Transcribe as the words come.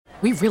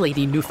We really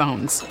need new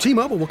phones.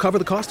 T-Mobile will cover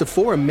the cost of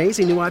 4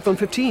 amazing new iPhone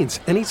 15s,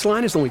 and each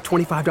line is only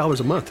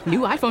 $25 a month. New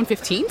iPhone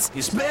 15s?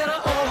 It's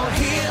better over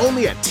here.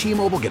 Only at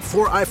T-Mobile, get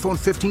 4 iPhone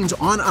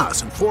 15s on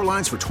us and 4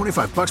 lines for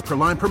 $25 per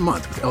line per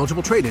month with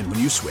eligible trade-in when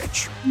you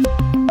switch.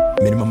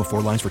 Minimum of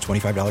 4 lines for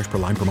 $25 per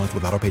line per month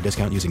with autopay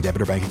discount using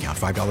debit or bank account.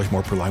 $5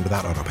 more per line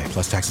without autopay,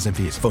 plus taxes and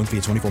fees. Phone fee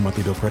at 24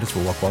 monthly bill credits for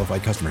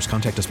well-qualified customers.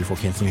 Contact us before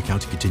canceling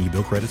account to continue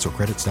bill credits or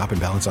credit stop and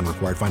balance on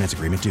required finance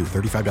agreement due.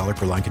 $35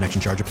 per line connection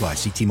charge applies.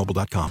 See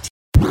T-Mobile.com.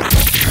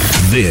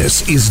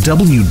 This is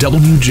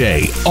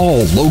WWJ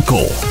All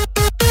Local.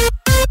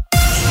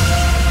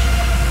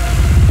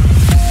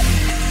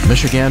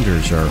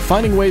 Michiganders are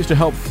finding ways to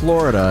help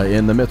Florida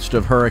in the midst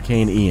of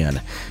Hurricane Ian.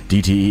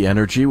 DTE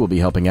Energy will be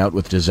helping out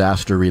with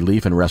disaster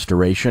relief and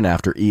restoration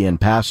after Ian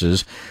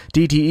passes.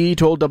 DTE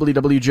told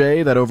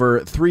WWJ that over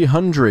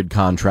 300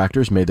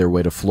 contractors made their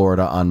way to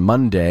Florida on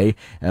Monday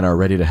and are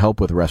ready to help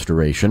with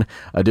restoration.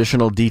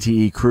 Additional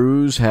DTE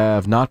crews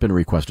have not been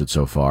requested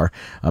so far.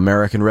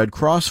 American Red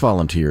Cross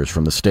volunteers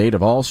from the state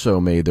have also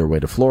made their way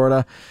to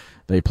Florida.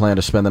 They plan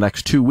to spend the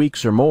next 2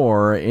 weeks or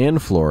more in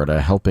Florida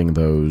helping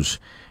those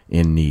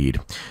in need.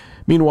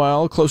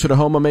 Meanwhile, closer to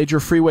home, a major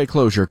freeway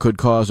closure could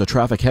cause a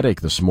traffic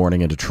headache this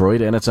morning in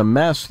Detroit, and it's a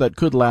mess that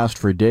could last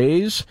for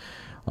days.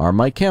 Our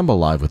Mike Campbell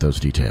live with those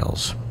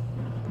details.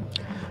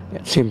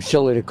 It seems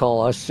silly to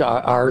call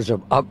ours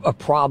a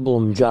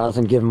problem,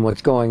 Jonathan, given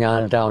what's going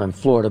on down in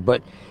Florida.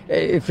 But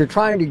if you're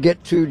trying to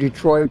get to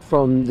Detroit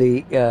from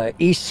the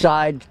east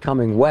side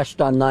coming west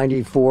on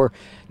 94,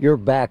 you're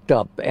backed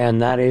up, and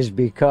that is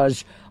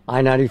because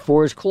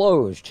I-94 is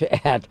closed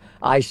at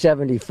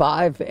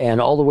I-75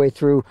 and all the way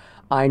through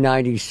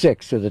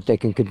I-96 so that they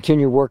can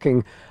continue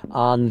working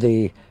on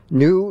the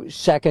new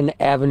 2nd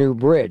Avenue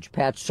Bridge.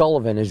 Pat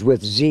Sullivan is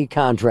with Z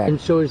Contract. And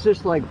so is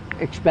this like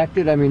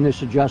expected? I mean,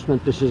 this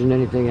adjustment, this isn't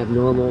anything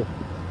abnormal?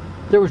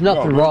 There was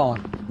nothing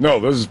wrong. No,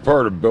 this is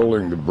part of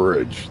building the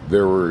bridge.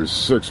 There were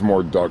 6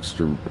 more ducts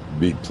to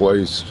be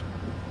placed,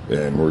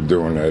 and we're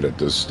doing that at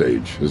this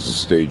stage. This is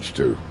stage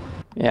 2.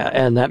 Yeah,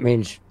 and that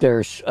means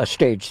there's a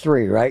stage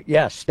 3, right?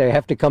 Yes, they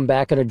have to come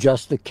back and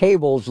adjust the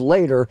cables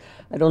later.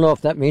 I don't know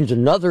if that means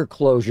another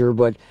closure,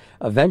 but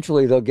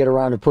eventually they'll get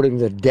around to putting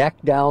the deck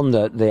down,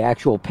 the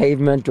actual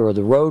pavement or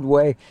the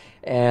roadway,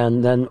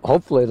 and then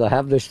hopefully they'll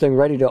have this thing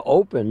ready to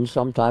open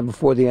sometime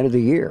before the end of the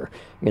year.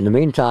 In the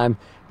meantime,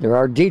 there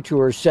are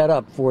detours set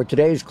up for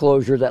today's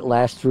closure that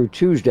lasts through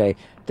Tuesday.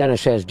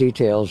 Dennis has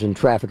details in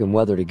traffic and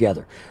weather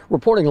together.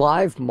 Reporting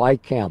live,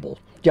 Mike Campbell.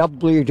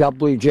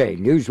 WWJ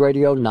News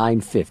Radio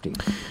 950.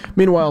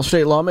 Meanwhile,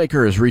 state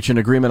lawmakers reach an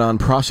agreement on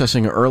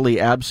processing early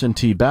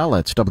absentee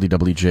ballots.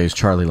 WWJ's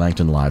Charlie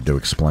Langton live to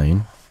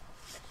explain.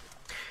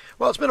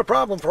 Well, it's been a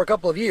problem for a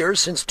couple of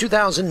years, since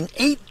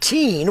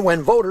 2018,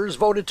 when voters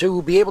voted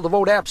to be able to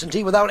vote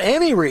absentee without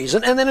any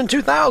reason. And then in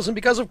 2000,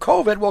 because of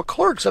COVID, well,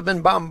 clerks have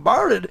been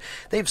bombarded.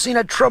 They've seen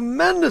a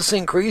tremendous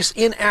increase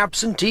in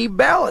absentee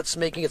ballots,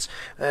 making it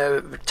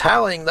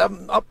tallying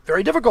them up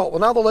very difficult. Well,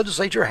 now the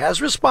legislature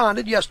has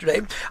responded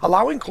yesterday,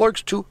 allowing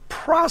clerks to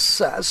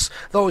process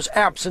those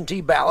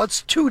absentee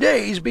ballots 2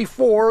 days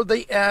before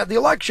the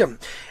election,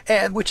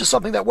 and which is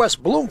something that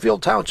West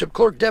Bloomfield Township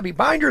Clerk Debbie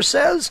Binder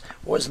says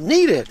was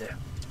needed.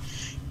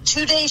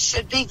 2 days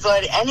should be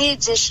good. Any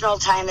additional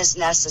time is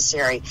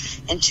necessary.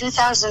 In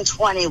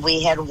 2020,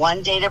 we had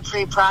 1 day to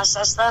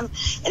pre-process them.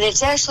 And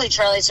it's actually,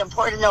 Charlie, it's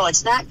important to know,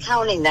 it's not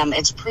counting them.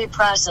 It's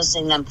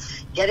pre-processing them,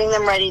 getting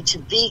them ready to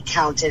be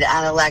counted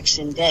on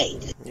Election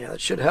Day. Yeah,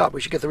 that should help. We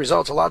should get the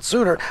results a lot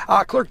sooner.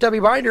 Clerk Debbie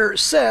Binder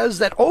says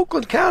that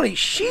Oakland County,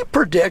 she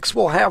predicts,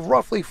 will have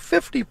roughly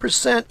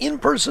 50%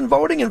 in-person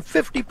voting and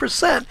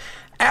 50%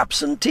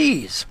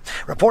 absentees.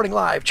 Reporting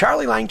live,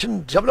 Charlie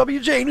Langton,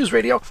 WWJ News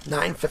Radio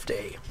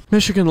 950.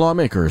 Michigan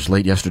lawmakers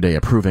late yesterday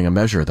approving a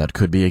measure that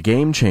could be a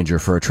game changer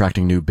for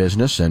attracting new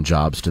business and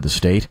jobs to the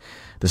state.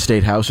 The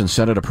State House and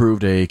Senate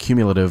approved a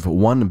cumulative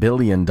 $1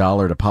 billion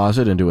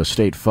deposit into a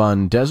state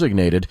fund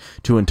designated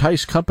to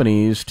entice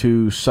companies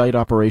to site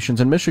operations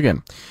in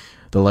Michigan.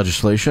 The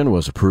legislation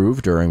was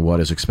approved during what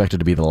is expected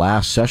to be the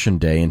last session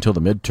day until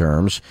the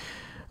midterms.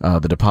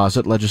 The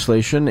deposit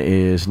legislation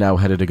is now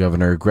headed to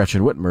Governor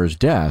Gretchen Whitmer's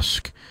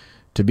desk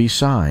to be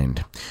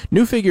signed.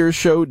 New figures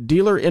show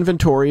dealer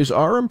inventories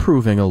are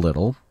improving a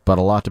little, but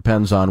a lot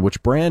depends on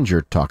which brand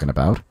you're talking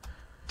about.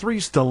 3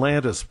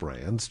 Stellantis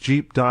brands,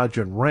 Jeep, Dodge,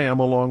 and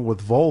Ram, along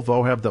with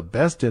Volvo, have the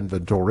best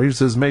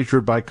inventories as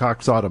measured by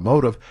Cox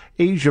Automotive.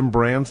 Asian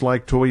brands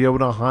like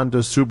Toyota, Honda,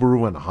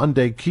 Subaru, and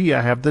Hyundai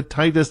Kia have the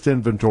tightest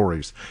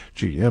inventories.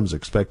 GM's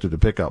expected to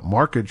pick up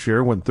market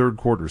share when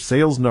third-quarter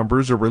sales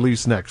numbers are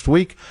released next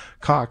week.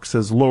 Cox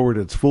has lowered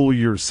its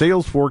full-year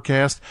sales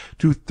forecast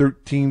to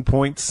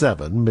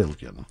 13.7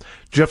 million.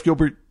 Jeff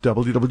Gilbert,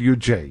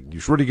 WWJ,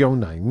 News Radio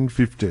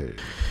 950.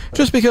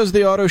 Just because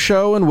the auto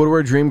show and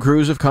Woodward Dream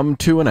Cruise have come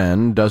to an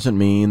end doesn't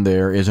mean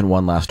there isn't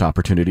one last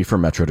opportunity for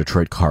Metro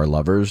Detroit car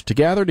lovers to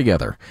gather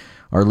together.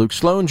 Our Luke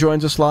Sloan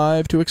joins us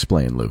live to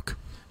explain, Luke.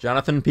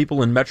 Jonathan,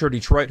 people in Metro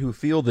Detroit who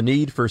feel the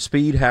need for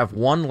speed have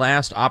one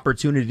last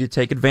opportunity to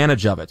take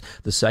advantage of it.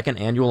 The second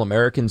annual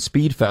American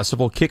Speed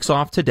Festival kicks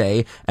off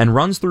today and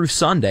runs through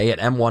Sunday at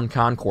M1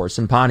 Concourse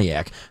in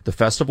Pontiac. The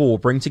festival will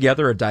bring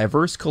together a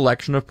diverse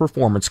collection of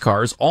performance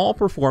cars, all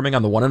performing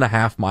on the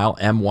 1.5-mile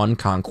M1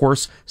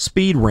 Concourse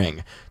speed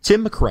ring.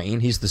 Tim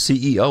McCrane, he's the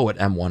CEO at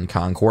M1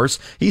 Concourse,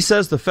 he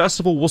says the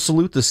festival will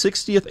salute the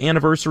 60th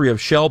anniversary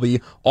of Shelby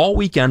all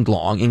weekend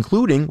long,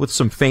 including with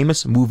some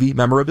famous movie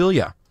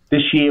memorabilia.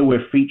 This year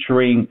we're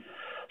featuring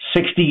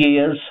 60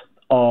 years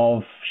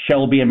of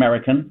Shelby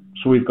American.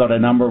 So we've got a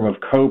number of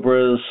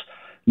Cobras,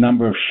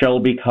 number of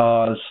Shelby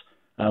cars.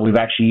 We've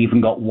actually even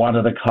got one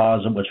of the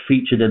cars that was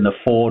featured in the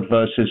Ford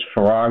versus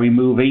Ferrari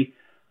movie.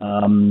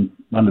 One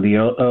of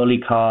the early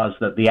cars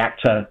that the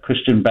actor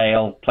Christian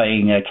Bale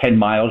playing Ken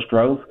Miles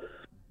drove.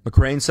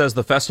 McCrane says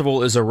the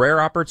festival is a rare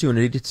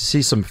opportunity to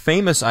see some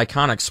famous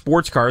iconic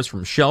sports cars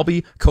from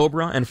Shelby,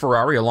 Cobra, and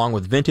Ferrari, along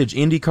with vintage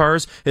Indy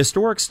cars,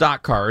 historic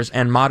stock cars,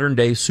 and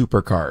modern-day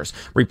supercars.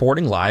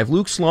 Reporting live,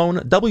 Luke Sloan,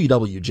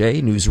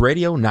 WWJ News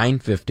Radio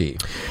 950.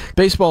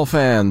 Baseball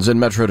fans in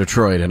Metro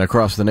Detroit and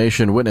across the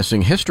nation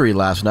witnessing history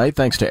last night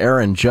thanks to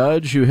Aaron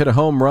Judge, who hit a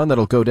home run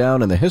that'll go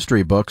down in the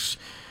history books.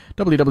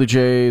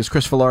 WWJ's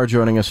Chris Villar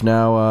joining us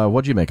now.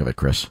 What'd you make of it,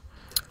 Chris?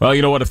 Well,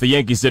 you know what? If the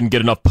Yankees didn't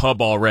get enough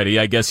pub already,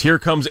 I guess here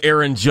comes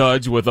Aaron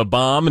Judge with a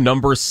bomb,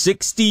 number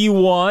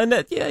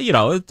 61. Yeah, you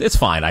know, it's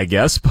fine, I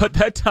guess. But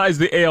that ties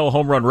the AL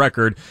home run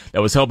record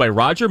that was held by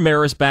Roger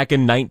Maris back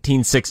in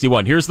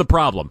 1961. Here's the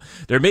problem.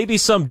 There may be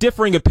some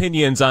differing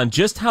opinions on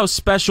just how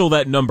special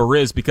that number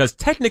is, because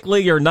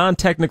technically or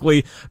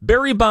non-technically,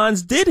 Barry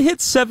Bonds did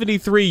hit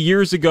 73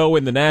 years ago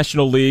in the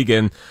National League,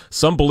 and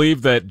some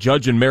believe that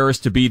Judge and Maris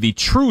to be the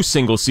true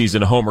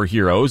single-season homer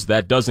heroes.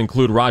 That does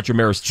include Roger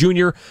Maris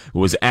Jr., who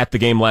was at the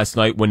game last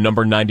night when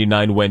number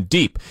 99 went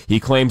deep. He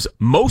claims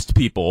most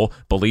people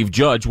believe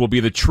Judge will be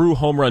the true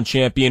home run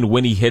champion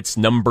when he hits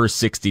number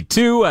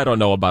 62. I don't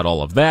know about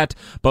all of that,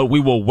 but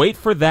we will wait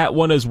for that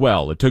one as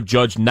well. It took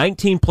Judge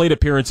 19 plate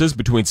appearances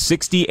between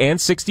 60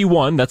 and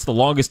 61. That's the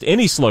longest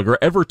any slugger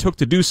ever took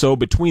to do so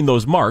between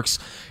those marks.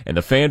 And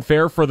the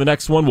fanfare for the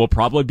next one will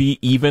probably be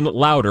even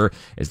louder,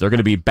 as they're going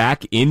to be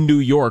back in New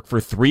York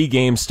for 3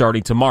 games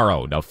starting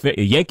tomorrow. Now,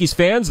 Yankees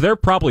fans, they're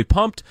probably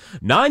pumped.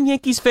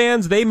 Non-Yankees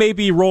fans, they may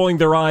be rolling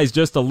their eyes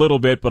just a little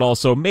bit, but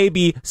also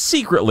maybe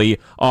secretly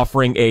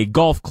offering a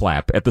golf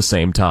clap at the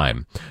same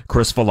time.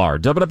 Chris Villar,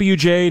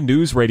 WWJ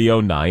News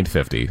Radio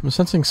 950. I'm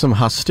sensing some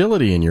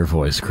hostility in your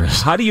voice,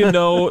 Chris. How do you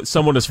know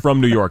someone is from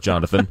New York,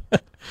 Jonathan?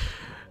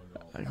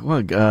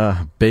 Well,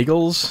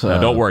 bagels? No,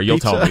 don't worry, you'll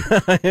pizza?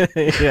 tell me.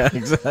 Yeah,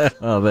 exactly.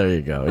 Oh, there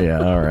you go. Yeah,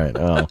 all right.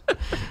 Oh.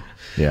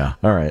 Yeah,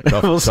 all right.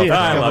 We'll see you in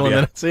a couple of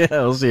minutes. Yeah,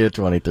 we'll see you at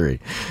 23.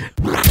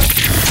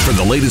 For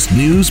the latest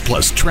news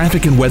plus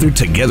traffic and weather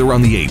together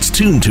on the 8s,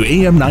 tune to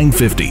AM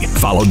 950.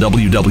 Follow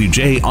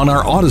WWJ on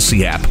our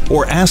Odyssey app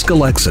or ask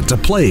Alexa to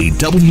play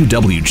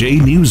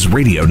WWJ News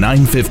Radio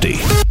 950.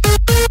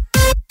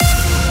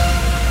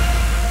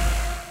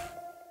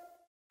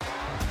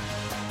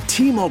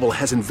 T-Mobile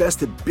has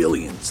invested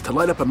billions to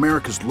light up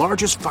America's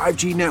largest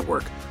 5G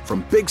network,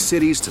 from big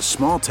cities to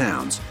small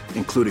towns,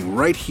 including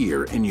right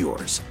here in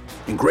yours.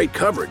 And great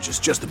coverage is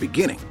just the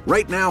beginning.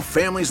 Right now,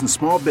 families and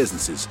small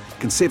businesses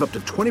can save up to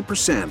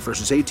 20%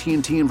 versus AT&T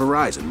and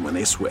Verizon when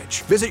they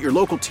switch. Visit your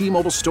local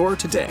T-Mobile store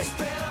today.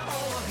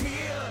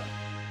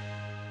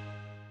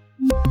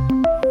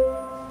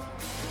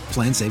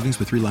 Plan savings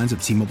with 3 lines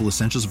of T-Mobile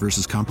Essentials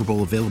versus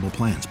comparable available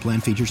plans.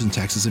 Plan features and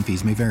taxes and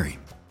fees may vary.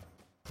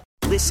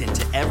 Listen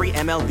to every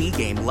MLB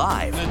game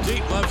live. In the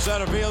deep left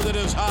center field, it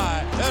is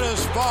high, it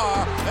is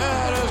far,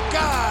 it is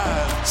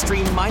gone.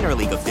 Stream minor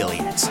league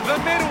affiliates. The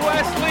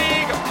Midwest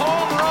League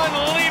home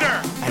run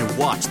leader. And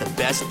watch the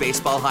best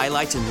baseball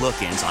highlights and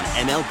look-ins on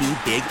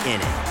MLB Big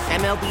Inning.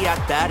 MLB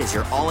At Bat is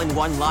your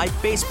all-in-one live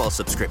baseball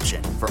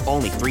subscription for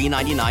only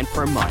 $3.99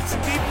 per month.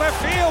 Deep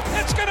left field,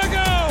 it's gonna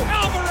go.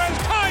 Alvarez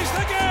ties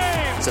the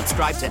game.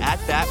 Subscribe to At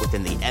Bat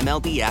within the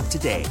MLB app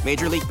today.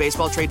 Major League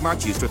Baseball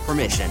trademarks used with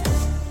permission.